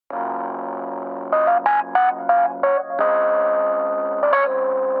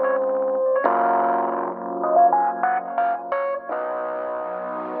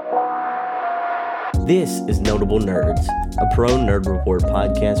This is Notable Nerds, a pro nerd report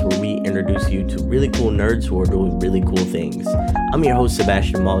podcast where we introduce you to really cool nerds who are doing really cool things. I'm your host,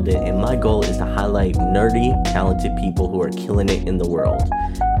 Sebastian Malden, and my goal is to highlight nerdy, talented people who are killing it in the world.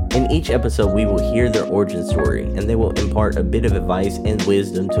 In each episode, we will hear their origin story, and they will impart a bit of advice and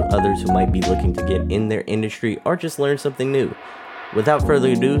wisdom to others who might be looking to get in their industry or just learn something new. Without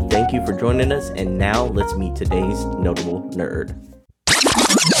further ado, thank you for joining us, and now let's meet today's Notable Nerd.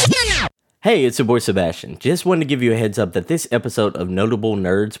 Hey, it's your boy Sebastian. Just wanted to give you a heads up that this episode of Notable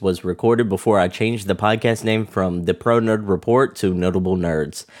Nerds was recorded before I changed the podcast name from The Pro Nerd Report to Notable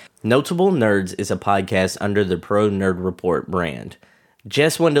Nerds. Notable Nerds is a podcast under the Pro Nerd Report brand.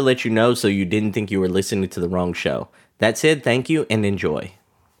 Just wanted to let you know so you didn't think you were listening to the wrong show. That said, thank you and enjoy.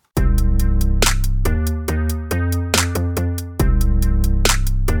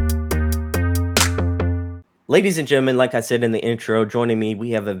 Ladies and gentlemen, like I said in the intro, joining me, we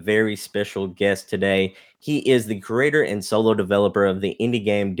have a very special guest today. He is the creator and solo developer of the indie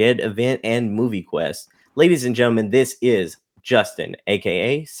game Dead Event and Movie Quest. Ladies and gentlemen, this is Justin,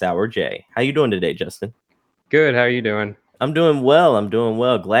 A.K.A. SourJ. How you doing today, Justin? Good. How are you doing? I'm doing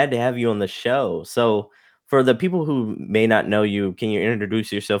well. Glad to have you on the show. So for the people who may not know you, can you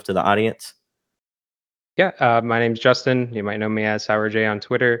introduce yourself to the audience? Yeah, my name's Justin. You might know me as SourJ on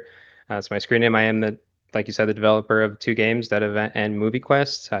Twitter. It's my screen name. I am like you said, the developer of two games, Dead Event and Movie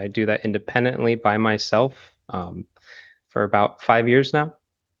Quest. I do that independently by myself for about 5 years now.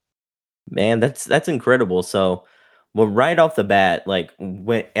 Man, that's incredible. So, well, right off the bat, like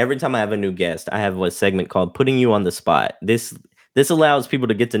every time I have a new guest, I have a segment called "Putting You on the Spot." This allows people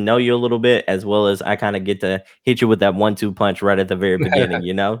to get to know you a little bit, as well as I kind of get to hit you with that 1-2 punch right at the very beginning,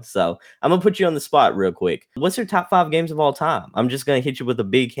 you know. So I'm gonna put you on the spot real quick. What's your top 5 games of all time? I'm just gonna hit you with a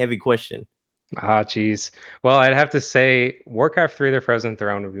big, heavy question. Geez. Well, I'd have to say Warcraft 3: The Frozen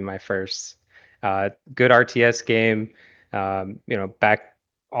Throne would be my first. Good RTS game. Back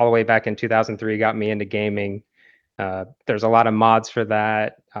all the way back in 2003 got me into gaming. There's a lot of mods for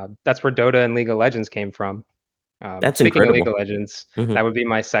that. That's where Dota and League of Legends came from. That's speaking incredible. of League of Legends, that would be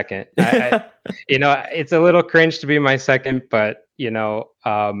my second. It's a little cringe to be my second, but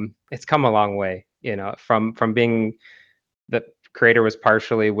it's come a long way. From being the creator was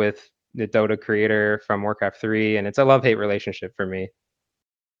partially with the Dota creator from Warcraft 3, and it's a love-hate relationship for me.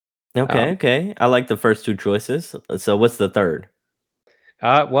 Okay. I like the first 2 choices. So what's the third?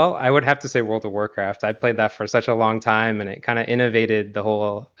 Well, I would have to say World of Warcraft. I played that for such a long time, and it kind of innovated the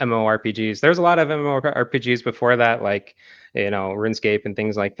whole MMORPGs. There's a lot of MMORPGs before that, like RuneScape and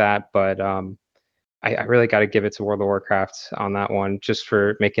things like that. But I really got to give it to World of Warcraft on that one, just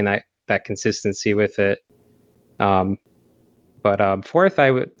for making that consistency with it. But fourth, I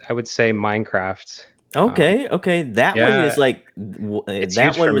would say Minecraft. Okay. That one is like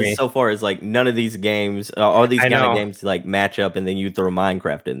that one was me. so far as like none of these games, all these kind of games like match up, and then you throw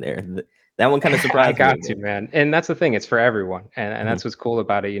Minecraft in there. That one kind of surprised me. I got to, man. And that's the thing; it's for everyone, and that's what's cool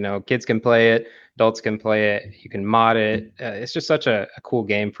about it. Kids can play it, adults can play it. You can mod it. It's just such a cool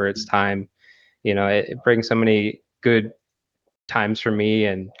game for its time. It brings so many good times for me,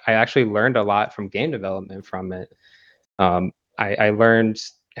 and I actually learned a lot from game development from it. I learned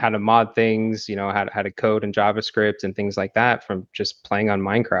how to mod things, how to code in JavaScript and things like that from just playing on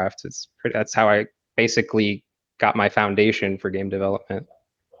Minecraft. That's how I basically got my foundation for game development.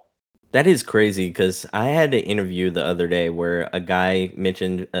 That is crazy, because I had an interview the other day where a guy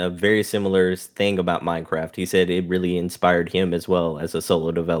mentioned a very similar thing about Minecraft. He said it really inspired him as well as a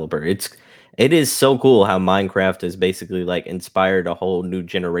solo developer. It is so cool how Minecraft has basically like inspired a whole new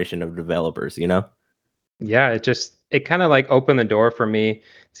generation of developers, Yeah, it kind of like opened the door for me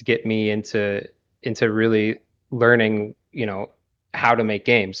to get me into really learning, how to make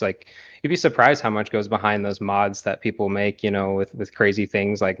games. Like, you'd be surprised how much goes behind those mods that people make, with crazy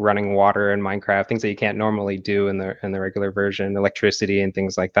things like running water in Minecraft, things that you can't normally do in the regular version, electricity and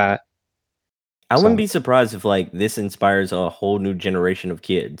things like that. I wouldn't be surprised if like this inspires a whole new generation of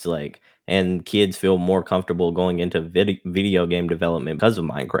kids, like, and kids feel more comfortable going into video game development because of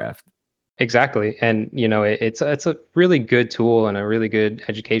Minecraft. Exactly. And, it's a really good tool and a really good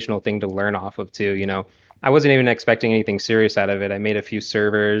educational thing to learn off of too. I wasn't even expecting anything serious out of it. I made a few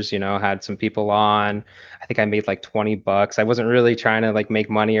servers, had some people on. I think I made like $20. I wasn't really trying to like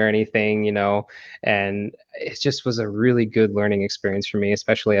make money or anything, and it just was a really good learning experience for me,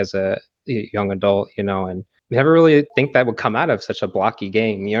 especially as a young adult, and never really think that would come out of such a blocky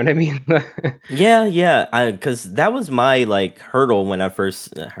game. You know what I mean? Yeah, because that was my like hurdle when I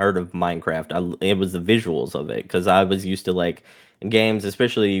first heard of Minecraft. It was the visuals of it because I was used to like games,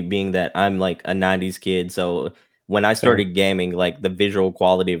 especially being that I'm like a '90s kid. So when I Same. started gaming, like the visual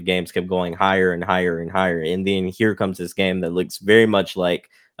quality of games kept going higher and higher and higher, and then here comes this game that looks very much like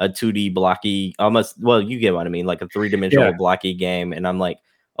a 2D blocky, almost. Well, you get what I mean, like a Yeah. three-dimensional blocky game, and I'm like,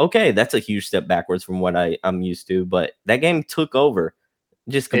 okay, that's a huge step backwards from what I'm used to. But that game took over,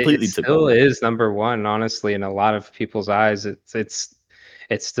 just It completely took still over. is number one, honestly, in a lot of people's eyes.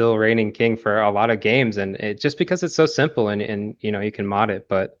 It's still reigning king for a lot of games, and it just because it's so simple and you know you can mod it.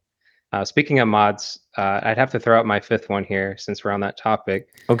 But speaking of mods, I'd have to throw out my fifth one here since we're on that topic.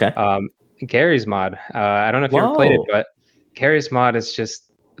 Okay. Um, Gary's mod. I don't know if you ever played it, Whoa. but Gary's mod is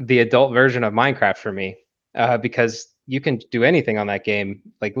just the adult version of Minecraft for me because you can do anything on that game,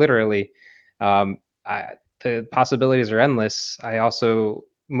 like literally. Um, the possibilities are endless. I also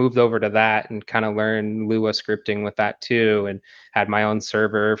moved over to that and kind of learned Lua scripting with that too, and had my own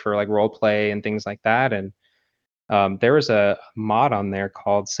server for like role play and things like that. And there was a mod on there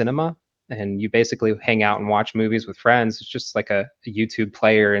called Cinema, and you basically hang out and watch movies with friends. It's just like a YouTube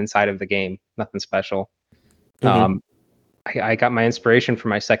player inside of the game, nothing special. Hmm. Um, I got my inspiration for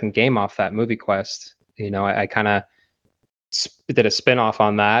my second game off that movie quest. You know, I kind of did a spin off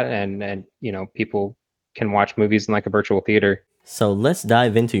on that, and you know, people can watch movies in like a virtual theater. So let's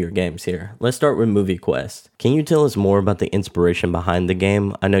dive into your games here. Let's start with Movie Quest. Can you tell us more about the inspiration behind the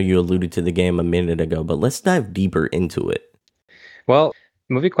game? I know you alluded to the game a minute ago, but let's dive deeper into it. Well,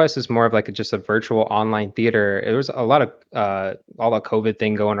 Movie Quest is more of like just a virtual online theater. It was a lot of all the COVID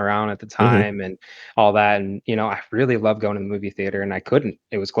thing going around at the Hmm. time and all that. And you know, I really love going to the movie theater, and I couldn't.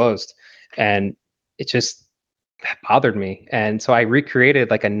 It was closed, and it just bothered me. And so I recreated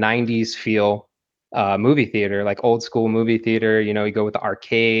like a '90s feel movie theater, like old school movie theater. You know, you go with the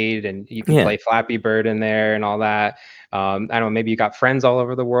arcade, and you can Yeah. play Flappy Bird in there and all that. I don't know, maybe you got friends all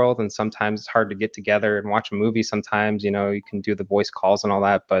over the world, and sometimes it's hard to get together and watch a movie. Sometimes, you know, you can do the voice calls and all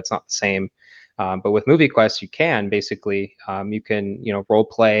that, but it's not the same. But with Movie Quest, you can basically you can you know role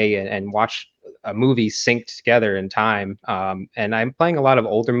play and watch a movie synced together in time. And I'm playing a lot of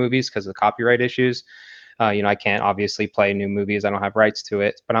older movies because of copyright issues. You know, I can't obviously play new movies; I don't have rights to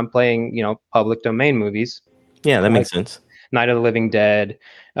it. But I'm playing you know public domain movies Yeah, that like makes sense. Night of the Living Dead,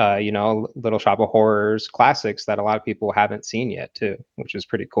 you know, Little Shop of Horrors, classics that a lot of people haven't seen yet too, which is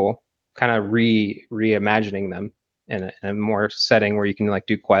pretty cool. Kind of reimagining them in a more setting where you can like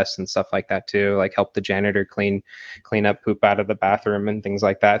do quests and stuff like that too, like help the janitor clean up poop out of the bathroom and things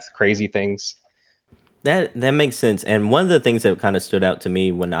like that. Crazy things. That makes sense. And one of the things that kind of stood out to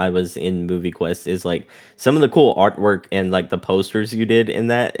me when I was in Movie Quest is like some of the cool artwork and like the posters you did in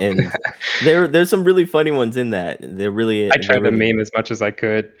that. And there's some really funny ones in that. I They're tried to really meme as much as I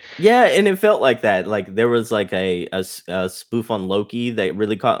could. Yeah, and it felt like that. Like there was like a spoof on Loki that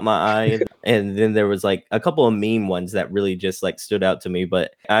really caught my eye, and then there was like a couple of meme ones that really just like stood out to me.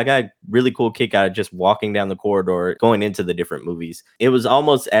 But I got a really cool kick out of just walking down the corridor, going into the different movies. It was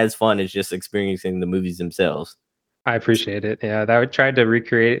almost as fun as just experiencing the movies themselves. I appreciate it. Yeah, that would try to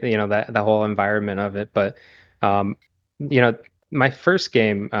recreate, you know, that the whole environment of it. But, um, you know, my first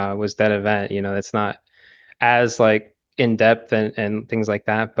game was that event. You know, it's not as like in depth and things like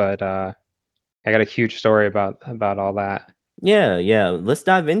that. But I got a huge story about all that. Yeah. Let's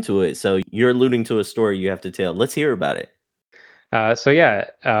dive into it. So you're alluding to a story you have to tell. Let's hear about it. So yeah,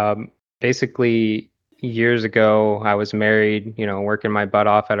 basically years ago, I was married. You know, working my butt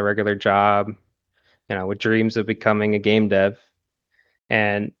off at a regular job. You know, with dreams of becoming a game dev.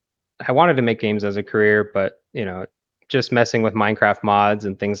 And I wanted to make games as a career, but you know, just messing with Minecraft mods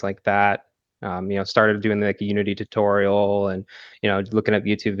and things like that. You know, started doing like a Unity tutorial and you know, looking up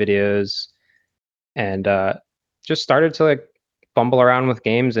YouTube videos and just started to like fumble around with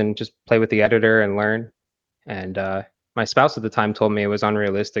games and just play with the editor and learn. And my spouse at the time told me it was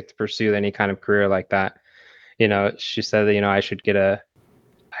unrealistic to pursue any kind of career like that. You know, she said that you know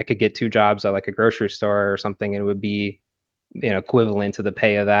I could get two jobs at like a grocery store or something, and it would be you know equivalent to the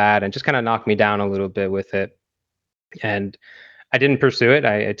pay of that, and just kind of knocked me down a little bit with it. And I didn't pursue it.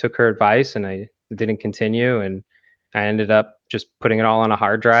 I took her advice and I didn't continue, and I ended up just putting it all on a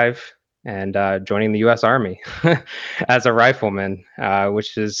hard drive and joining the U.S. Army as a rifleman,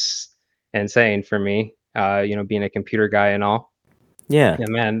 which is insane for me. You know, being a computer guy and all. Yeah. Yeah,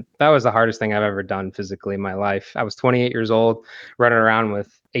 man, that was the hardest thing I've ever done physically in my life. I was 28 years old, running around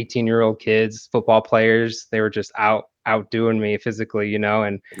with 18-year-old kids, football players. They were just outdoing me physically, you know.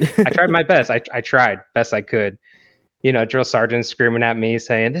 And I tried my best. I tried best I could, drill sergeant screaming at me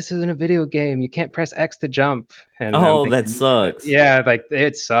saying, "This isn't a video game. You can't press X to jump." And I'm Oh, that thinking, sucks. yeah, like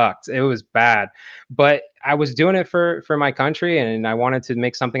it sucked. It was bad, but I was doing it for my country, and I wanted to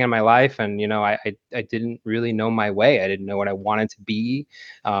make something in my life. And I didn't really know my way. I didn't know what I wanted to be.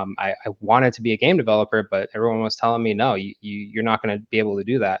 I wanted to be a game developer, but everyone was telling me, no, you're not going to be able to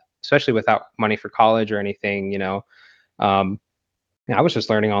do that, especially without money for college or anything. Um, I was just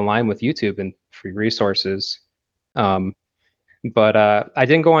learning online with YouTube and free resources. Um, but I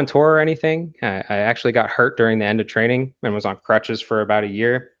didn't go on tour or anything. I actually got hurt during the end of training and was on crutches for about a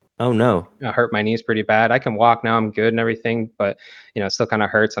year. Oh no. I hurt my knees pretty bad. I can walk now, I'm good and everything, but it still kind of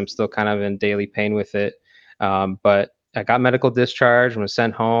hurts. I'm still kind of in daily pain with it. But I got medical discharge and was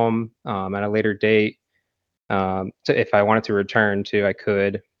sent home at a later date. So if I wanted to return to, I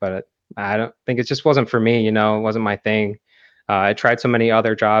could, but I don't think it just wasn't for me. It wasn't my thing. I tried so many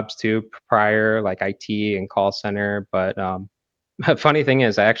other jobs too prior, like IT and call center, but funny thing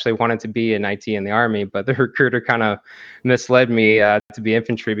is, I actually wanted to be in IT in the Army, but the recruiter kind of misled me to be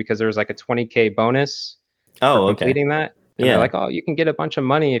infantry because there was like a 20K bonus for Oh, okay. completing that. And they're Yeah. like, "Oh, you can get a bunch of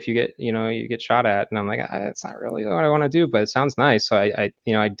money if you get shot at." And I'm like, "It's not really what I want to do, but it sounds nice." So I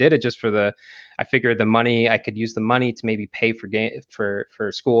did it just I figured I could use the money to maybe pay for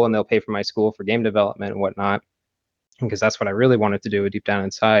school, and they'll pay for my school for game development and whatnot, because that's what I really wanted to do deep down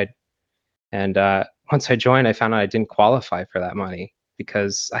inside. And once I joined, I found out I didn't qualify for that money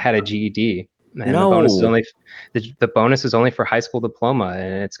because I had a GED, and No. the bonus is only for high school diploma,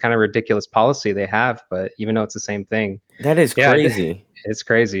 and it's kind of ridiculous policy they have. But even though it's the same thing, That is yeah, crazy. it's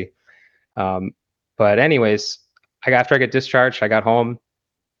crazy. Um, but anyways, after I get discharged, I got home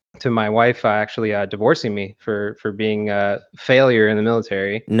to my wife actually divorcing me for being a failure in the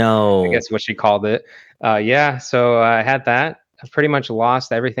military. I No. guess what she called it. Yeah, so I had that. I pretty much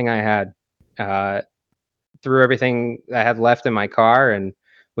lost everything I had. Uh, Threw everything I had left in my car and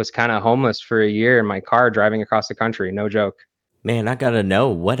was kind of homeless for a year in my car driving across the country. No joke. Man, I gotta know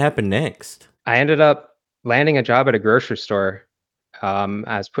what happened next. I ended up landing a job at a grocery store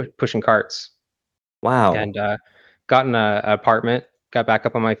as pushing carts, Wow. and got in a apartment, got back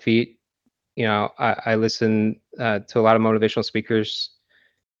up on my feet. I listened to a lot of motivational speakers,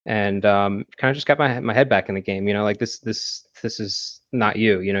 and kind of just got my head back in the game. Like this is not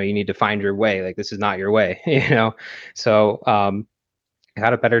you. You need to find your way. Like this is not your way. So I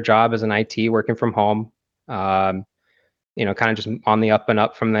got a better job as an IT working from home. Um, kind of just on the up and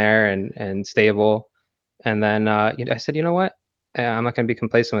up from there, and stable. And then I said, you know what? I'm not going to be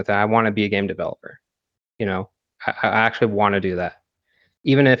complacent with that. I want to be a game developer. You know, I actually want to do that.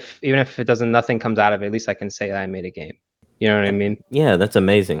 Even if it doesn't, nothing comes out of it, at least I can say that I made a game. You know what I mean? Yeah, that's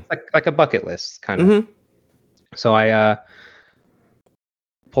amazing. Like a bucket list kind of. Mm-hmm. So I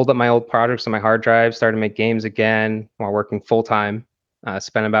pulled up my old projects on my hard drive, started to make games again while working full time.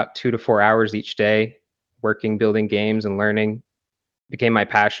 Spent about 2 to 4 hours each day working, building games, and learning. Became my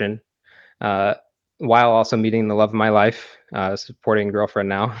passion, uh, while also meeting the love of my life, supporting a girlfriend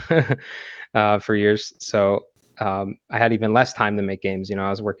now for years. So I had even less time to make games. I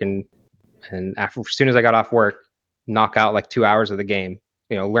was working, and as soon as I got off work, knock out like 2 hours of the game.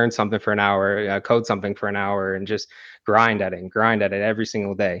 Learn something for an hour, code something for an hour, and just grind at it and grind at it every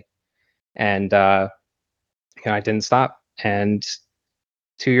single day. And I didn't stop. And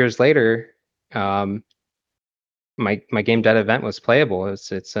 2 years later, um, my game dev event was playable.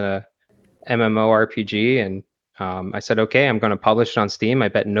 It's a MMORPG, and I said, okay, I'm going to publish it on Steam. I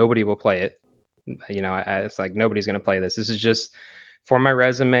bet nobody will play it. It's like nobody's going to play this. This is just for my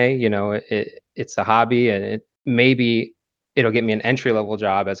resume. It's a hobby, and maybe it'll get me an entry level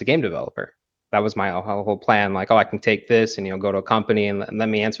job as a game developer. That was my whole plan. Like, oh, I can take this and go to a company and let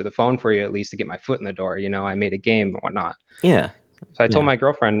me answer the phone for you at least to get my foot in the door. I made a game and whatnot. Yeah. So I told Yeah. my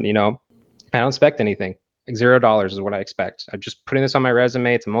girlfriend, I don't expect anything. Like $0 is what I expect. I'm just putting this on my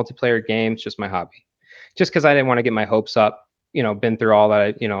resume. It's a multiplayer game. It's just my hobby. Just because I didn't want to get my hopes up. Been through all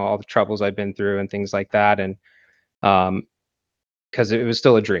that. All the troubles I've been through and things like that, and because it was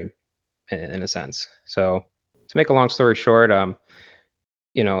still a dream in a sense. So to make a long story short,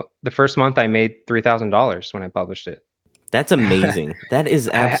 the first month I made $3,000 when I published it. That's amazing. That is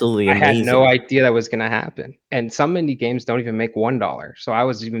absolutely I had no amazing. idea that was going to happen. And some indie games don't even make $1. So I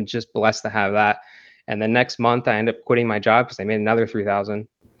was even just blessed to have that. And the next month I ended up quitting my job because I made another 3,000.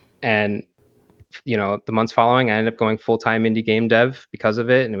 And the months following, I ended up going full-time indie game dev because of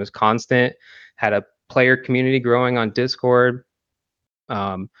it. And it was constant, had a player community growing on Discord.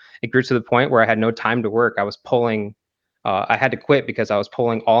 It grew to the point where I had no time to work. I had to quit because I was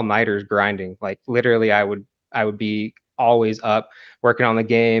pulling all-nighters grinding. Like literally I would be always up working on the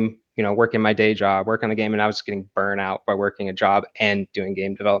game, working my day job, working on the game, and I was getting burnt out by working a job and doing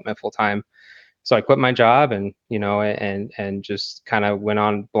game development full time. So I quit my job and and just kind of went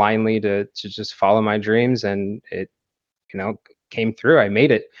on blindly to just follow my dreams, and it came through. I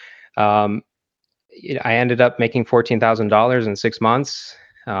made it. Um, I ended up making $14,000 in 6 months,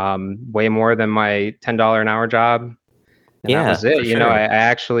 way more than my $10 an hour job, and that Yeah, was it. for sure. I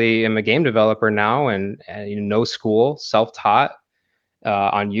actually am a game developer now, and no school, self-taught,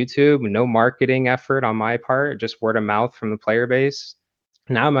 on YouTube, no marketing effort on my part, just word of mouth from the player base.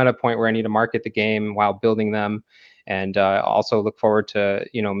 Now I'm at a point where I need to market the game while building them, and also look forward to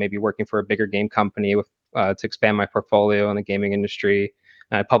maybe working for a bigger game company with to expand my portfolio in the gaming industry.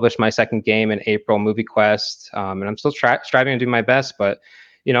 I published my second game in April, Movie Quest, and I'm still striving to do my best. But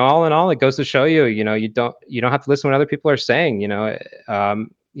all in all, it goes to show you don't have to listen to what other people are saying. Oh,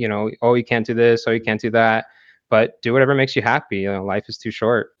 you can't do this, oh, you can't do that, but do whatever makes you happy. Life is too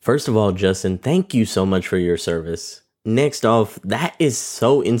short. First of all, Justin, thank you so much for your service. Next off, that is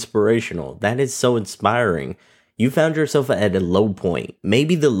so inspirational. That is so inspiring. You found yourself at a low point,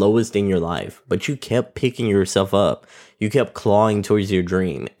 maybe the lowest in your life, but you kept picking yourself up. You kept clawing towards your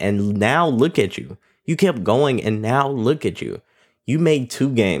dream. And now look at you. You kept going, and now look at you. You made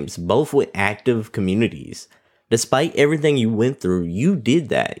 2 games, both with active communities. Despite everything you went through, you did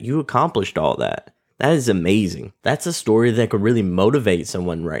that. You accomplished all that. That is amazing. That's a story that could really motivate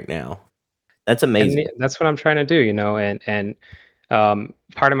someone right now. That's amazing. That's what I'm trying to do, and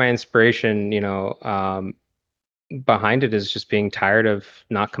part of my inspiration, behind it is just being tired of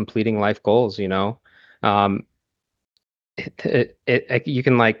not completing life goals. Um, you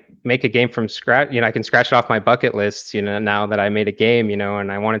can like make a game from scratch. I can scratch it off my bucket list. Now that I made a game,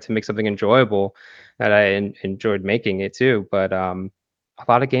 and I wanted to make something enjoyable that I enjoyed making it too. But a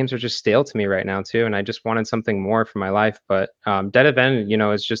lot of games are just stale to me right now too, and I just wanted something more for my life. But Dead Event,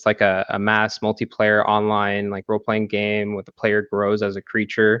 is just like a mass multiplayer online like role playing game where the player grows as a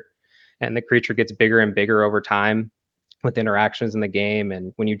creature, and the creature gets bigger and bigger over time with interactions in the game.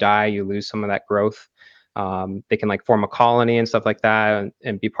 And when you die, you lose some of that growth. They can like form a colony and stuff like that,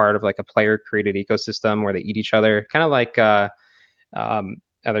 and be part of like a player created ecosystem where they eat each other, kind of like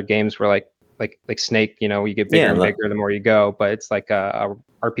other games where like Snake, you get bigger Yeah, and look, bigger the more you go, but it's like a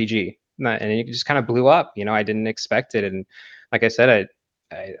RPG, and it just kind of blew up. I didn't expect it, and like I said,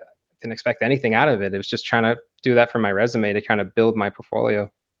 I didn't expect anything out of it. It was just trying to do that for my resume to kind of build my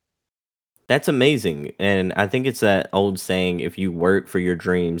portfolio. that's amazing. And I think it's that old saying, if you work for your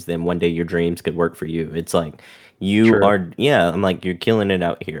dreams, then one day your dreams could work for you. It's like you True. are, yeah, I'm like, you're killing it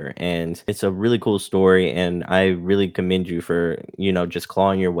out here. And it's a really cool story. And I really commend you for, just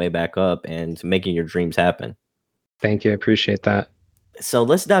clawing your way back up and making your dreams happen. Thank you. I appreciate that. So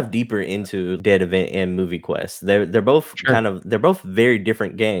let's dive deeper into Dead Event and Movie Quest. They're both Sure. they're both very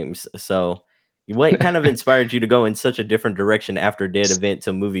different games. So what kind of inspired you to go in such a different direction after Dead Event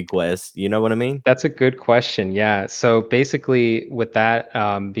to Movie Quest? You know what I mean? That's a good question. Yeah. So basically, with that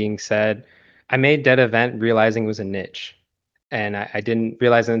being said, I made Dead Event realizing it was a niche. And I didn't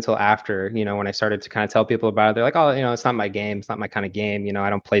realize it until after, when I started to kind of tell people about it. They're like, oh, it's not my game. It's not my kind of game. I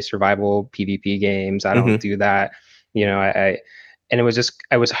don't play survival PvP games. I don't Hmm. do that. And it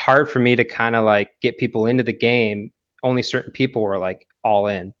was hard for me to kind of like get people into the game. Only certain people were like all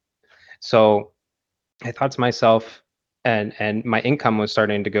in. So I thought to myself, and my income was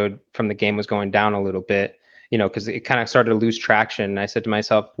starting to go from the game was going down a little bit, because it kind of started to lose traction. And I said to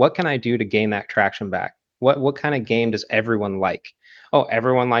myself, what can I do to gain that traction back? What kind of game does everyone like? Oh,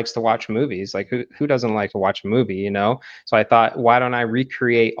 everyone likes to watch movies. Like who doesn't like to watch a movie? So I thought, why don't I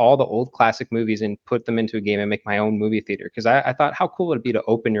recreate all the old classic movies and put them into a game and make my own movie theater? Because I thought, how cool would it be to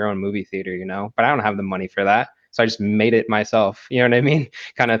open your own movie theater? But I don't have the money for that. So I just made it myself. You know what I mean?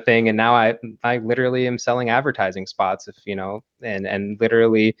 Kind of thing. And now I literally am selling advertising spots, if and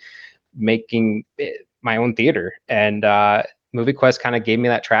literally making my own theater. And Movie Quest kind of gave me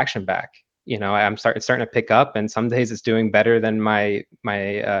that traction back. I'm starting to pick up, and some days it's doing better than my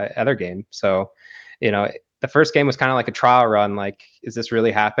other game. So, the first game was kind of like a trial run. Like, is this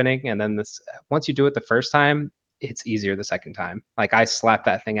really happening? And then once you do it the first time, it's easier the second time. Like I slapped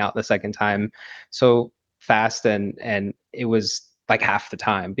that thing out the second time so fast, and it was like half the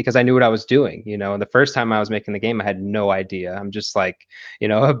time because I knew what I was doing. The first time I was making the game, I had no idea. I'm just like,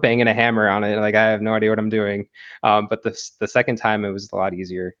 banging a hammer on it. Like I have no idea what I'm doing. But the second time it was a lot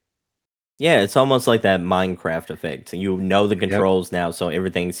easier. Yeah, it's almost like that Minecraft effect. You know the Yep. controls now, so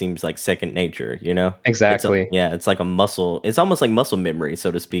everything seems like second nature, you know? Exactly. It's like a muscle. It's almost like muscle memory, so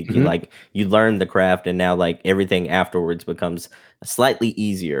to speak. You Hmm. like you learn the craft and now like everything afterwards becomes slightly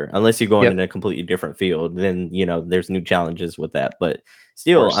easier unless you're going in Yep. a completely different field. Then, there's new challenges with that. But Of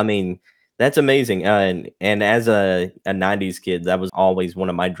still, I course. mean, that's amazing. And as a 90s kid, that was always one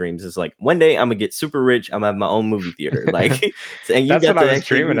of my dreams is like one day I'm gonna get super rich, I'm gonna have my own movie theater. Like and you That's got what I to was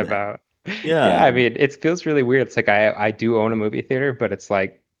actually dreaming do that. about. Yeah, Yeah. I mean, it feels really weird. It's like I do own a movie theater, but it's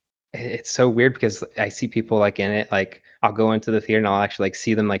like it's so weird because I see people like in it. Like I'll go into the theater and I'll actually like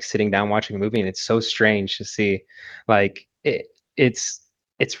see them like sitting down watching a movie, and it's so strange to see. Like it's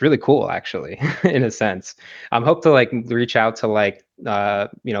it's really cool actually, in a sense. I'm hope to like reach out to like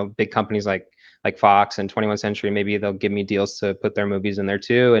big companies like Fox and 21st Century. Maybe they'll give me deals to put their movies in there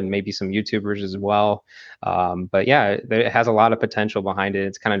too, and maybe some YouTubers as well. But yeah, it has a lot of potential behind it.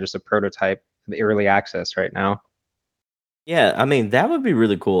 It's kind of just a prototype, the early access right now. Yeah, I mean, that would be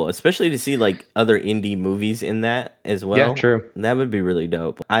really cool, especially to see like other indie movies in that as Yeah, well. true. That would be really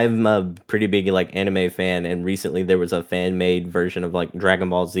dope. I'm a pretty big like anime fan, and recently there was a fan made version of like Dragon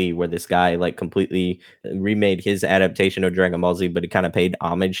Ball Z where this guy like completely remade his adaptation of Dragon Ball Z, but it kind of paid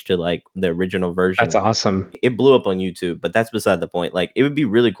homage to like the original That's version. awesome. It blew up on YouTube, but that's beside the point. Like, it would be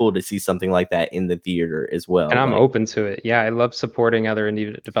really cool to see something like that in the theater as And well. I'm Like, open to it. Yeah, I love supporting other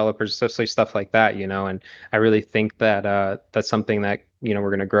indie developers, especially stuff like that, and I really think that that's something that, we're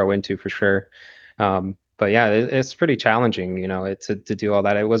going to grow into for sure. But yeah, it's pretty challenging, to do all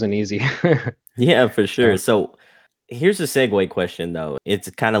that. It wasn't easy. yeah, for sure. So, So, here's a segue question though. It's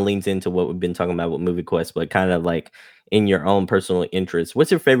kind of leans into what we've been talking about with Movie Quest, but kind of like in your own personal interest.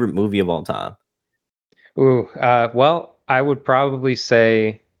 What's your favorite movie of all time? well, I would probably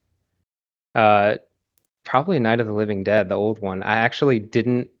say uh, probably Night of the Living Dead, the old one. I actually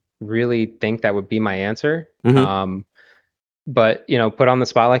didn't really think that would be my answer. Hmm. But put on the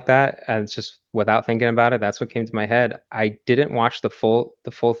spot like that, and it's just without thinking about it, that's what came to my head. I didn't watch the full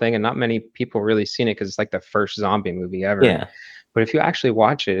thing, and not many people really seen it because it's like the first zombie movie ever. Yeah. But if you actually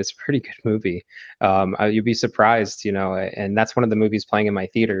watch it, it's a pretty good movie. You'd be surprised, and that's one of the movies playing in my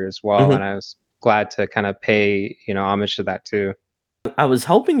theater as well. And Hmm. I was glad to kind of pay, homage to that too. I was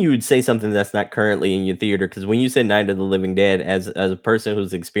hoping you would say something that's not currently in your theater because when you said Night of the Living Dead, as a person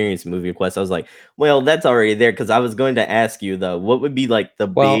who's experienced Movie Quest, I was like, well, that's already there. Because I was going to ask you though, what would be like the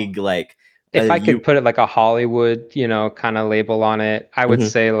Well, big like if I you? could put it like a Hollywood, kind of label on it, I would Mhm.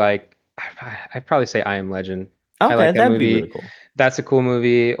 say like I'd probably say I Am Legend. I Okay, like that that'd be really movie. cool. That's a cool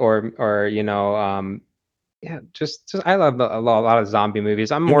movie. Or yeah, just I love a lot of zombie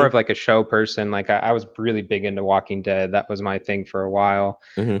movies. I'm more Hmm. of like a show person. Like I was really big into Walking Dead. That was my thing for a while.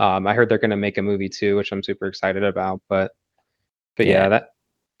 Hmm. I heard they're gonna make a movie too, which I'm super excited about. But Yeah. yeah, that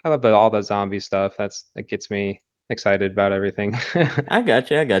I love all the zombie stuff. That gets me excited about everything. I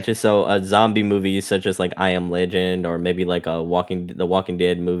got you. I got you. So a zombie movie such as like I Am Legend, or maybe like the Walking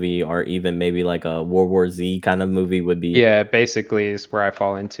Dead movie, or even maybe like a World War Z kind of movie would be. Yeah, basically is where I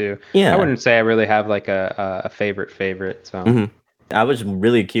fall into. I Yeah. wouldn't say I really have like a favorite. So, Hmm. I was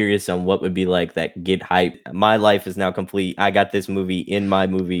really curious on what would be like that get hype. My life is now complete. I got this movie in my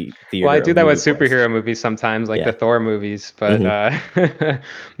movie well, I theater do of that with Movie Quest. superhero movies sometimes, like Yeah. the Thor movies. But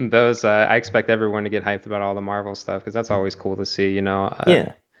Hmm. those I expect everyone to get hyped about all the Marvel stuff because that's always cool to see.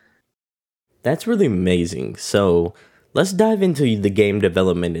 Yeah. That's really amazing. So let's dive into the game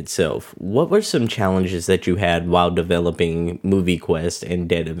development itself. What were some challenges that you had while developing Movie Quest and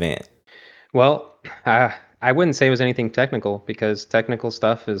Dead Event? Well, I wouldn't say it was anything technical because technical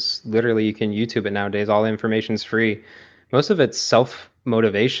stuff is literally you can YouTube it nowadays. All the information's free. Most of it's self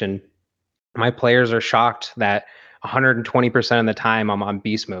motivation. My players are shocked that 120% of the time I'm on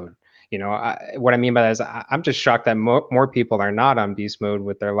beast mode. What I mean by that is I'm just shocked that more people are not on beast mode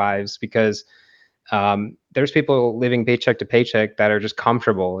with their lives because there's people living paycheck to paycheck that are just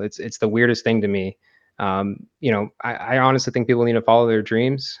comfortable. It's the weirdest thing to me. I honestly think people need to follow their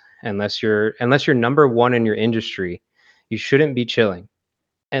dreams. Unless you're number one in your industry, you shouldn't be chilling.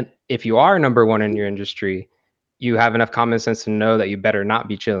 And if you are number one in your industry, you have enough common sense to know that you better not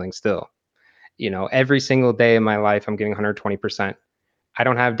be chilling still. Every single day in my life, I'm giving 120%. I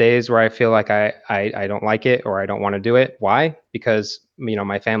don't have days where I feel like I don't like it or I don't want to do it. Why? Because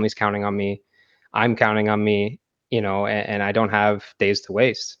my family's counting on me, I'm counting on me, and I don't have days to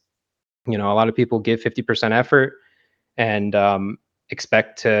waste. A lot of people give 50% effort and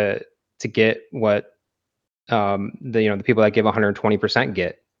expect to get what the people that give 120%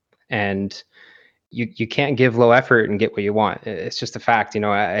 get, and you can't give low effort and get what you want. It's just a fact.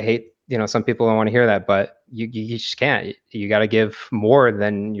 I hate, some people don't want to hear that, but you just can't. You got to give more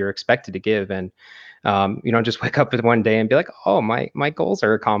than you're expected to give. And you don't just wake up one day and be like, oh, my goals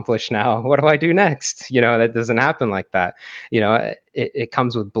are accomplished now. What do I do next? That doesn't happen like that. It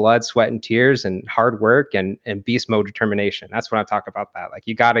comes with blood, sweat, and tears, and hard work, and beast mode determination. That's when I talk about that. Like,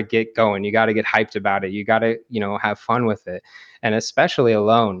 you got to get going. You got to get hyped about it. You got to, have fun with it. And especially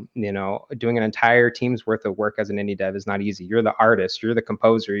alone, doing an entire team's worth of work as an indie dev is not easy. You're the artist, you're the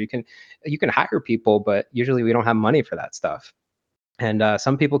composer. You can hire people, but usually we don't have money for that stuff. And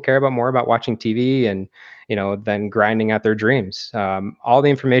some people care more about watching TV and than grinding at their dreams. All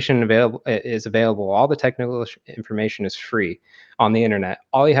the information is available. All the technical information is free on the internet.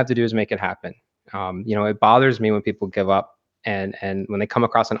 All you have to do is make it happen. It bothers me when people give up, and when they come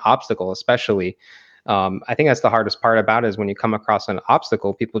across an obstacle, especially. I think that's the hardest part about it, is when you come across an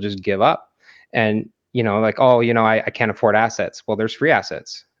obstacle, people just give up. And like, oh, I can't afford assets. Well, there's free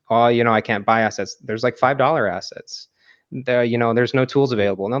assets. Oh, I can't buy assets. There's like $5 assets. There's no tools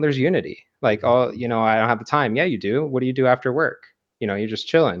available. No, there's Unity. Like, oh, I don't have the time. Yeah, you do. What do you do after work? You're just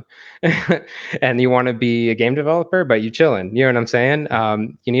chilling. And you want to be a game developer, but you chilling. You know what I'm saying?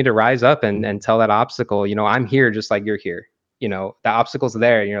 You need to rise up and tell that obstacle, I'm here just like you're here. The obstacle's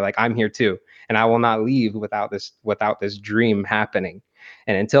there, and you're like, I'm here too. And I will not leave without this dream happening.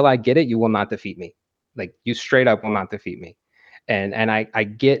 And until I get it, you will not defeat me. Like, you straight up will not defeat me. And I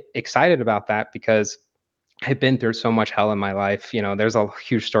get excited about that because I've been through so much hell in my life. There's a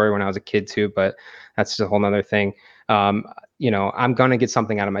huge story when I was a kid too, but that's just a whole nother thing. I'm going to get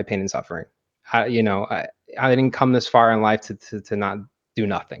something out of my pain and suffering. I didn't come this far in life to not do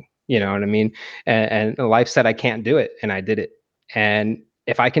nothing. You know what I mean? And life said I can't do it, and I did it. And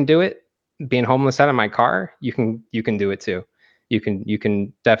if I can do it, being homeless out of my car, you can do it too. You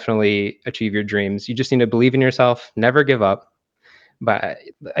can definitely achieve your dreams. You just need to believe in yourself, never give up. But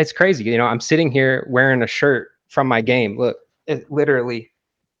it's crazy. I'm sitting here wearing a shirt from my game. Look, literally,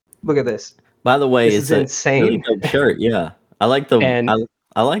 look at this. By the way, This it's is a really insane. dope shirt. Yeah, I like And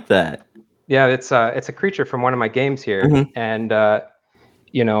I like that. yeah, it's a creature from one of my games here. Mm-hmm. And a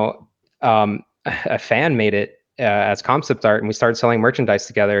fan made it as concept art, and we started selling merchandise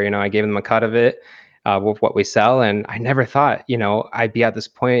together. I gave them a cut of it with what we sell, and I never thought I'd be at this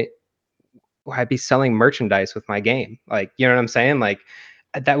point where I'd be selling merchandise with my game. Like, you know what I'm saying? Like,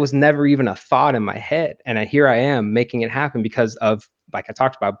 that was never even a thought in my head. And here I am making it happen because of, like I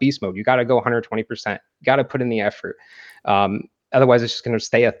talked about, beast mode. You got to go 120%. You got to put in the effort. Otherwise, it's just going to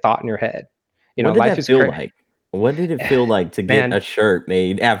stay a thought in your head. What did life that is feel like? What did it feel like to get Man, a shirt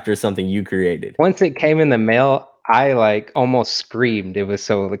made after something you created? once it came in the mail, I like almost screamed. It was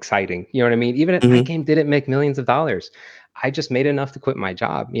so exciting. You know what I mean? Even if my game didn't make millions of dollars, I just made enough to quit my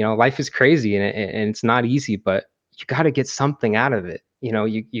job. Life is crazy, and it's not easy, but you got to get something out of it.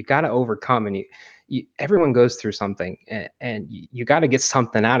 You got to overcome, and everyone goes through something, and you got to get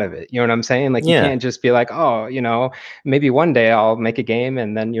something out of it. You know what I'm saying? Like, you can't just be like, oh, maybe one day I'll make a game,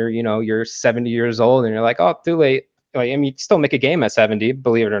 and then you're 70 years old, and you're like, oh, too late. Like, I mean, you still make a game at 70,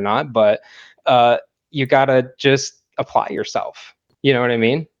 believe it or not, but you got to just apply yourself. You know what I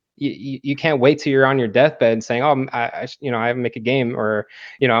mean? You can't wait till you're on your deathbed and saying, oh, I make a game, or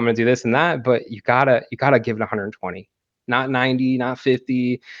I'm gonna do this and that. But you gotta give it 120, not 90, not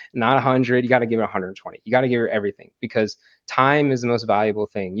 50, not 100. You gotta give it 120. You gotta give it everything, because time is the most valuable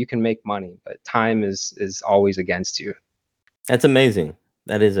thing. You can make money, but time is always against you. That's amazing.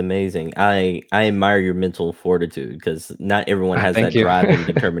 That is amazing. I admire your mental fortitude, because not everyone has Thank that you. drive and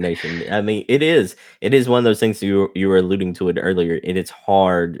determination. I mean, it is one of those things. You were alluding to it earlier. It is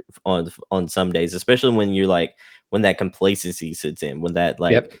hard on some days, especially when you're like, when that complacency sits in, when that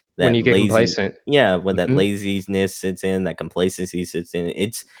like Yep. When that you get lazy complacent. when that laziness sits in, that complacency sits in.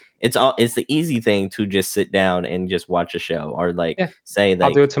 It's the easy thing to just sit down and just watch a show, or like Yeah. say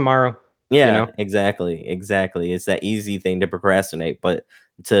I'll do like, it tomorrow. yeah, exactly. It's that easy thing to procrastinate, but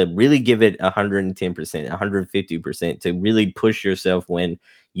to really give it 110%, 150%, to really push yourself when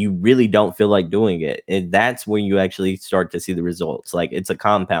you really don't feel like doing it. And that's when you actually start to see the results. Like, it's a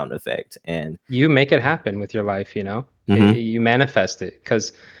compound effect. And You make it happen with your life. Mhm. You manifest it,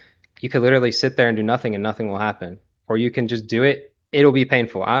 because you could literally sit there and do nothing, and nothing will happen. Or you can just do it. It'll be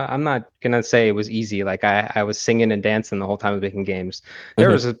painful. I'm not gonna say it was easy. Like, I was singing and dancing the whole time I was making games.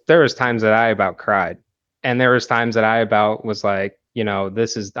 Mhm. There was times that I about cried, and there was times that I about was like,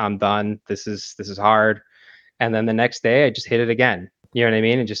 I'm done. This is hard. And then the next day I just hit it again. You know what I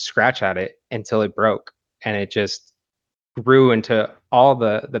mean? And just scratch at it until it broke, and it just grew into all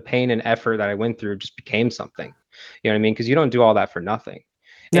the pain and effort that I went through just became something. You know what I mean? Because you don't do all that for nothing.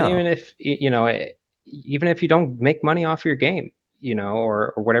 And No. even if you don't make money off your game,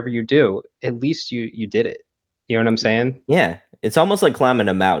 or whatever you do, at least you did it. You know what I'm saying? Yeah, it's almost like climbing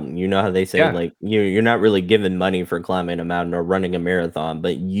a mountain. You know how they say Yeah, like you're not really given money for climbing a mountain or running a marathon,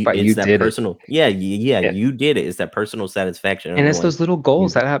 but but you it's that did it. personal. Yeah, yeah, Yeah. you did it. It's that personal satisfaction of And it's knowing those little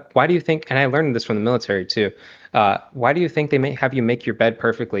goals you. that have, why do you think, and I learned this from the military too. Why do you think they may have you make your bed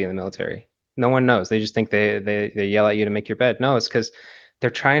perfectly in the military? No one knows. They just think they yell at you to make your bed. No, it's because they're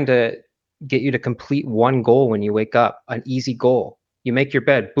trying to get you to complete one goal when you wake up, an easy goal. You make your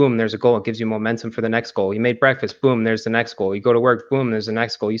bed, boom, there's a goal. It gives you momentum for the next goal. You made breakfast, boom, there's the next goal. You go to work, boom, there's the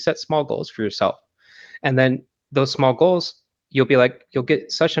next goal. You set small goals for yourself. And then those small goals, you'll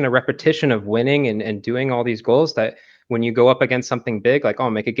get such a repetition of winning and doing all these goals that when you go up against something big, like,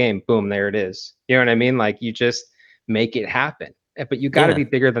 oh, make a game, boom, there it is. You know what I mean? Like you just make it happen. But you got to Yeah, be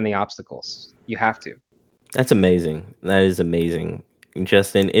bigger than the obstacles. You have to. that's amazing. That is amazing.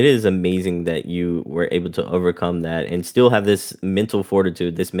 Justin, it is amazing that you were able to overcome that and still have this mental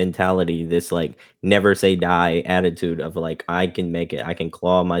fortitude, this mentality, this like never say die attitude of like I can make it. I can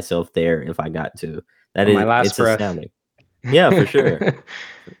claw myself there if I got to. That On my is last it's breath. astounding. Yeah, for sure.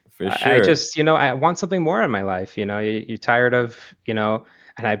 For I sure. just, I want something more in my life. You're tired of, and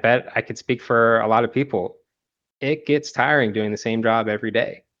I bet I could speak for a lot of people. It gets tiring doing the same job every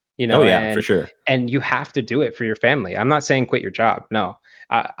day, Oh yeah, for and sure. you have to do it for your family. I'm not saying quit your job. No,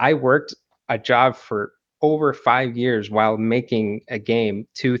 I worked a job for over 5 years while making a game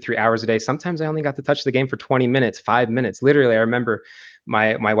 2, 3 hours a day. Sometimes I only got to touch the game for 20 minutes, 5 minutes. Literally, I remember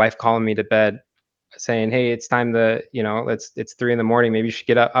my wife calling me to bed saying, "Hey, it's time to, it's 3 in the morning. Maybe you should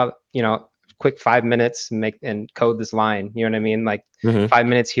get up, quick 5 minutes and make and code this line." You know what I mean? Like Mhm. 5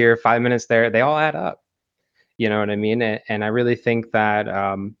 minutes here, 5 minutes there, they all add up. You know what I mean? And I really think that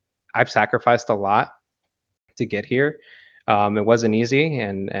I've sacrificed a lot to get here. It wasn't easy,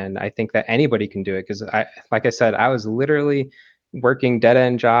 and I think that anybody can do it because like I said, I was literally working dead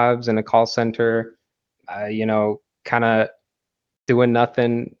end jobs in a call center, kind of doing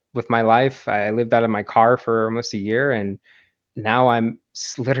nothing with my life. I lived out of my car for almost a year, and now I'm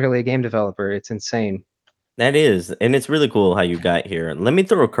literally a game developer. It's insane. That is, and it's really cool how you got here. Let me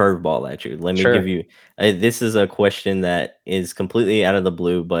throw a curveball at you. Let me give Sure. you this is a question that is completely out of the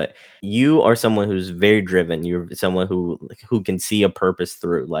blue, but you are someone who's very driven. You're someone who can see a purpose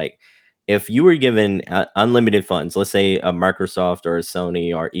through. Like, if you were given unlimited funds, let's say a Microsoft or a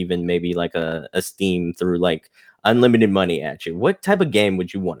Sony or even maybe like a Steam through like unlimited money at you, what type of game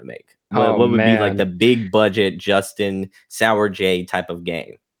would you want to make? What Oh what would be like the man. big budget Justin SourJ type of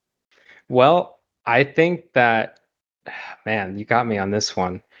game? Well, I think that, man, you got me on this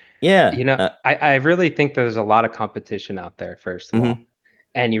one. Yeah. I really think there's a lot of competition out there, first of all, Mhm.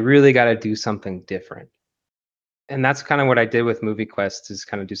 and you really got to do something different. And that's kind of what I did with Movie Quest, is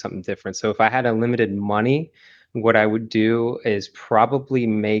kind of do something different. So if I had unlimited money, what I would do is probably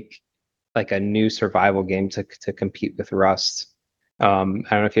make like a new survival game to compete with Rust. I don't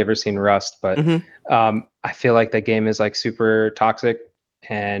know if you've ever seen Rust, but Mhm. I feel like that game is like super toxic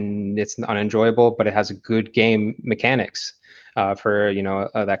and it's unenjoyable, but it has a good game mechanics for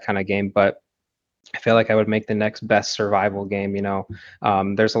that kind of game. But I feel like I would make the next best survival game.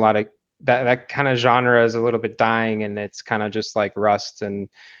 There's a lot of that kind of genre is a little bit dying, and it's kind of just like Rust. And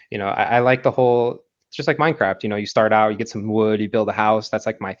I like the whole, just like Minecraft. You start out, you get some wood, you build a house. That's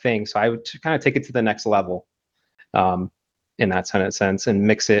like my thing. So I would kind of take it to the next level, um, in that kind of sense, and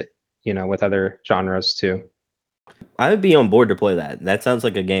mix it, with other genres too. I would be on board to play that. That sounds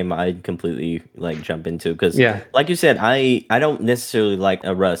like a game I'd completely like jump into because, Yeah. like you said, I don't necessarily like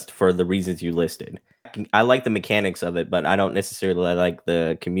a Rust for the reasons you listed. I like the mechanics of it, but I don't necessarily like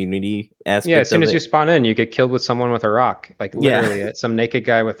the community Yeah, as aspect soon of as you it. spawn in, you get killed with someone with a rock, like Yeah, literally some naked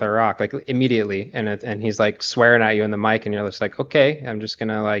guy with a rock, like immediately, and he's like swearing at you in the mic, and you're just like, okay, I'm just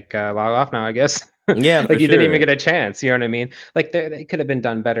gonna like log off now, I guess. yeah, Like for you didn't even sure. get a chance, you know what I mean? Like they could have been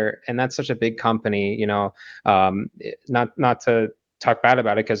done better, and that's such a big company, not to talk bad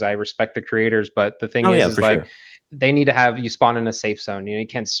about it because I respect the creators, but the thing Oh yeah, is for like sure. they need to have you spawn in a safe zone. You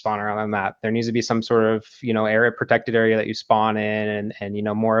can't spawn around the map. There needs to be some sort of, area, protected area that you spawn in,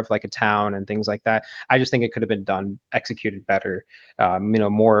 and more of like a town and things like that. I just think it could have been done, executed better.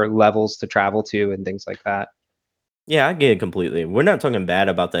 More levels to travel to and things like that. Yeah, I get it completely. We're not talking bad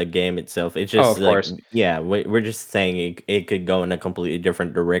about that game itself. It's Oh, just of like, course. yeah, we're just saying it could go in a completely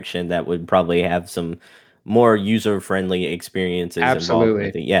different direction that would probably have some more user friendly experiences involved with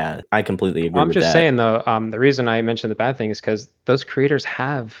Absolutely. it. Yeah, I completely agree I'm with just that. saying though, the reason I mentioned the bad thing is because those creators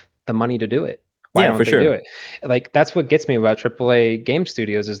have the money to do it. Why Yeah, don't for they do sure. it? Like that's what gets me about AAA game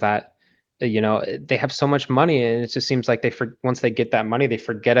studios is that they have so much money, and it just seems like once they get that money, they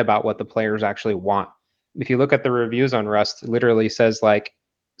forget about what the players actually want. if you look at the reviews on Rust, it literally says like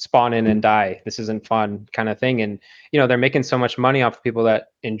spawn in and die. This isn't fun kind of thing. And they're making so much money off of people that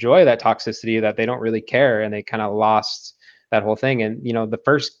enjoy that toxicity that they don't really care, and they kind of lost that whole thing. And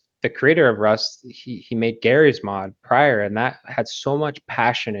the creator of Rust, he made Gary's mod prior, and that had so much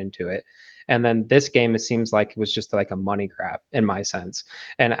passion into it. And then this game, it seems like it was just like a money grab in my sense.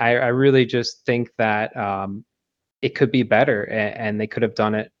 And I really just think that it could be better, and they could have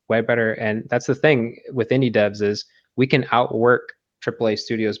done it way better. And that's the thing with indie devs, is we can outwork AAA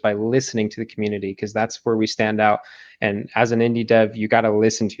studios by listening to the community, because that's where we stand out. And as an indie dev, you got to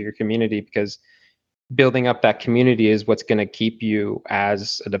listen to your community, because building up that community is what's going to keep you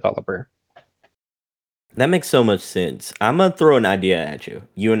as a developer. That makes so much sense. I'm gonna throw an idea at you.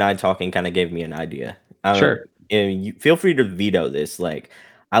 You and I talking kind of gave me an idea. Sure. And you feel free to veto this. Like,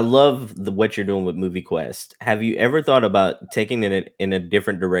 I love what you're doing with Movie Quest. Have you ever thought about taking it in a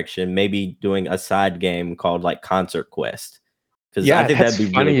different direction? Maybe doing a side game called like Concert Quest, because I Yeah, think that's that'd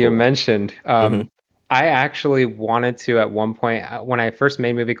be funny really you cool. mentioned. Hmm. I actually wanted to at one point, when I first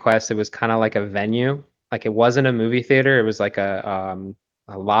made Movie Quest, it was kind of like a venue. Like it wasn't a movie theater. It was like a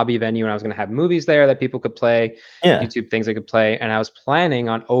lobby venue, and I was going to have movies there that people could play, Yeah, YouTube things they could play. And I was planning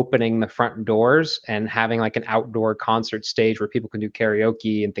on opening the front doors and having like an outdoor concert stage where people can do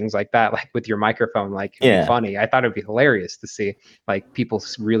karaoke and things like that, like with your microphone. Like it would be yeah, funny. I thought it'd be hilarious to see like people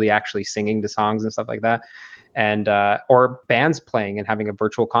really actually singing the songs and stuff like that, and or bands playing and having a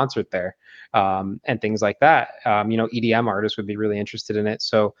virtual concert there, and things like that. EDM artists would be really interested in it.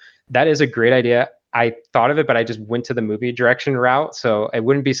 So that is a great idea. I thought of it, but I just went to the movie direction route. So it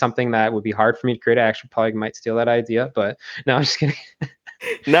wouldn't be something that would be hard for me to create. I actually probably might steal that idea, but no, I'm just kidding.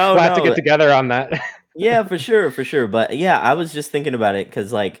 no, We'll have to get no. together on that. Yeah, for sure, for sure. But yeah, I was just thinking about it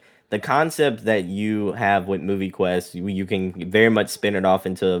because like the concept that you have with Movie Quest, you can very much spin it off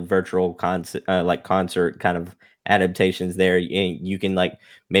into virtual concert, like concert kind of adaptations. There, you can like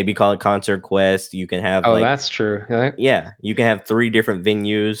maybe call it Concert Quest. You can have Oh, like, that's true. Right? yeah, you can have three different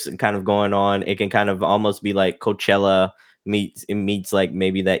venues kind of going on. It can kind of almost be like Coachella meets like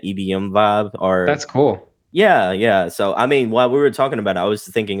maybe that EDM vibe, or That's cool. yeah, yeah. So I mean, while we were talking about it, I was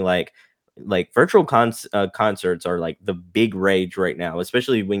thinking like virtual concerts are like the big rage right now,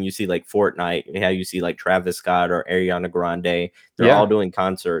 especially when you see like Fortnite, how you see like Travis Scott or Ariana Grande. They're all Yeah. doing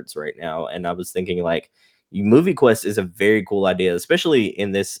concerts right now, and I was thinking like Movie Quest is a very cool idea, especially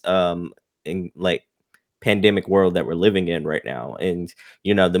in this in like pandemic world that we're living in right now. And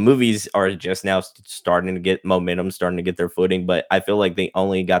the movies are just now starting to get momentum, starting to get their footing, but I feel like they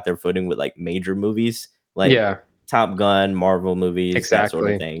only got their footing with like major movies like Yeah, Top Gun, Marvel movies, that sort of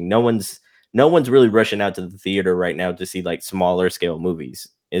exactly. thing. No one's really rushing out to the theater right now to see like smaller scale movies.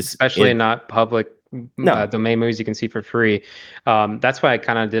 Is Especially it not public No. domain movies you can see for free. That's why I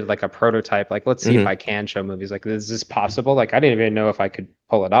kind of did like a prototype. Like, let's see if Hmm. I can show movies. Like, is this possible? Like, I didn't even know if I could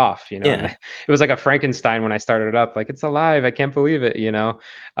pull it off. And Yeah. it was like a Frankenstein when I started it up. Like, it's alive. I can't believe it.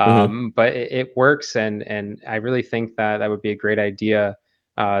 Hmm. But it works, and I really think that that would be a great idea.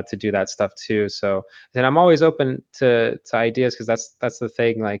 To do that stuff too. So then I'm always open to ideas, because that's the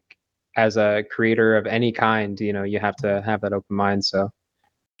thing. Like, as a creator of any kind, you have to have that open mind. So.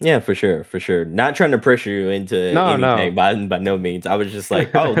 Yeah, for sure, for sure. Not trying to pressure you into No, anything no. by no means. I was just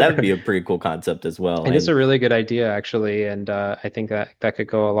like, oh, that would be a pretty cool concept as well. And it's And a really good idea, actually, and I think that that could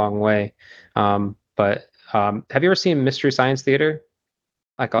go a long way. But have you ever seen Mystery Science Theater?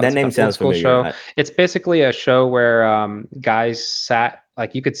 Like that it's name an old sounds school familiar. show. It's basically a show where guys sat,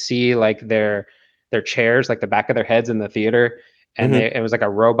 like you could see like their chairs, like the back of their heads in the theater, and Hmm. it was like a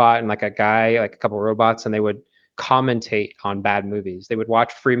robot and like a guy, like a couple of robots, and they would commentate on bad movies. They would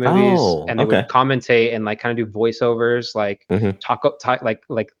watch free movies Oh, and they would okay. commentate and like kind of do voiceovers, like Hmm. talk like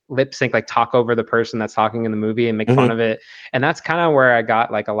lip sync, like talk over the person that's talking in the movie and make fun Hmm. of it. And that's kind of where I got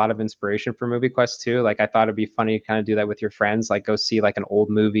like a lot of inspiration for Movie Quest too. Like I thought it'd be funny to kind of do that with your friends, like go see like an old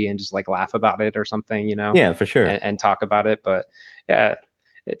movie and just like laugh about it or something, Yeah, for sure. and talk about it. But yeah,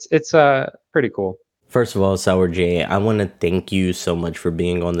 it's pretty cool. First of all, SourJ, I want to thank you so much for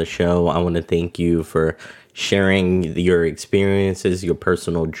being on the show. I want to thank you for sharing your experiences, your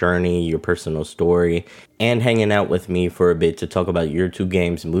personal journey, your personal story, and hanging out with me for a bit to talk about your two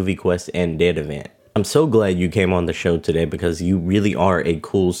games, Movie Quest and Dead Event. I'm so glad you came on the show today because you really are a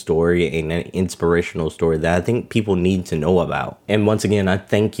cool story and an inspirational story that I think people need to know about. And once again, I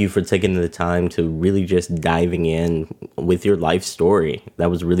thank you for taking the time to really just diving in with your life story. That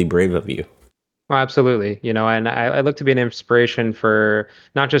was really brave of you. Well, absolutely. And I look to be an inspiration for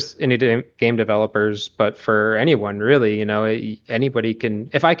not just game developers, but for anyone really. Anybody can,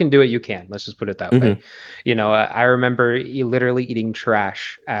 if I can do it, you can. Let's just put it that way. Hmm. I remember literally eating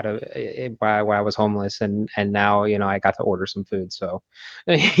trash while I was homeless, and now I got to order some food. So,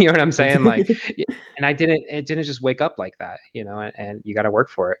 you know what I'm saying? Like, and it didn't just wake up like that. And you got to work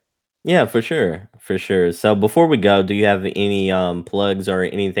for it. Yeah, for sure. For sure. So before we go, do you have any plugs or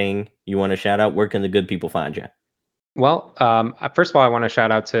anything you want to shout out? Where can the good people find you? Well, first of all, I want to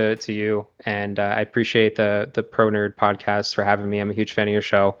shout out to you, and I appreciate the Pro Nerd podcast for having me. I'm a huge fan of your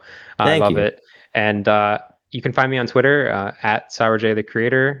show. I Thank love you. it, and you can find me on Twitter at SourJ the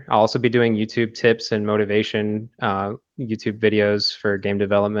Creator. I'll also be doing YouTube tips and motivation YouTube videos for game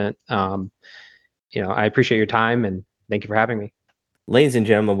development. I appreciate your time, and thank you for having me. Ladies and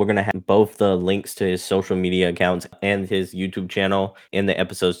gentlemen, we're going to have both the links to his social media accounts and his YouTube channel in the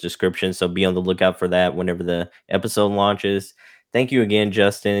episode's description. So be on the lookout for that whenever the episode launches. Thank you again,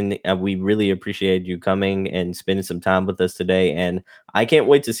 Justin. We really appreciate you coming and spending some time with us today. And I can't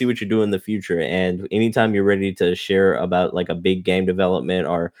wait to see what you do in the future. And anytime you're ready to share about like a big game development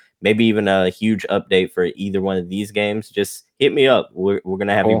or maybe even a huge update for either one of these games, just hit me up. We're going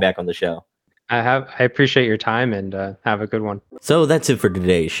to have you Cool. back on the show. I appreciate your time, and have a good one. So that's it for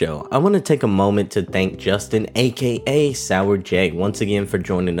today's show. I want to take a moment to thank Justin, aka SourJ, once again for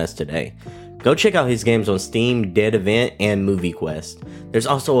joining us today. Go check out his games on Steam, Dead Event, and Movie Quest. There's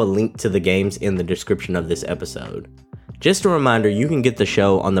also a link to the games in the description of this episode. Just a reminder, you can get the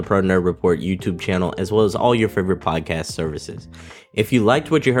show on the Pro Nerd Report YouTube channel as well as all your favorite podcast services. If you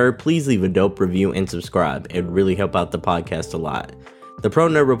liked what you heard, please leave a dope review and subscribe. It would really help out the podcast a lot. The Pro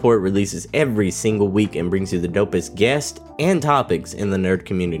Nerd Report releases every single week and brings you the dopest guests and topics in the nerd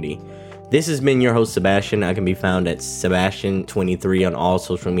community. This has been your host, Sebastian. I can be found at Sebastian23 on all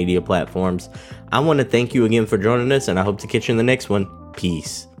social media platforms. I want to thank you again for joining us, and I hope to catch you in the next one.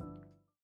 Peace.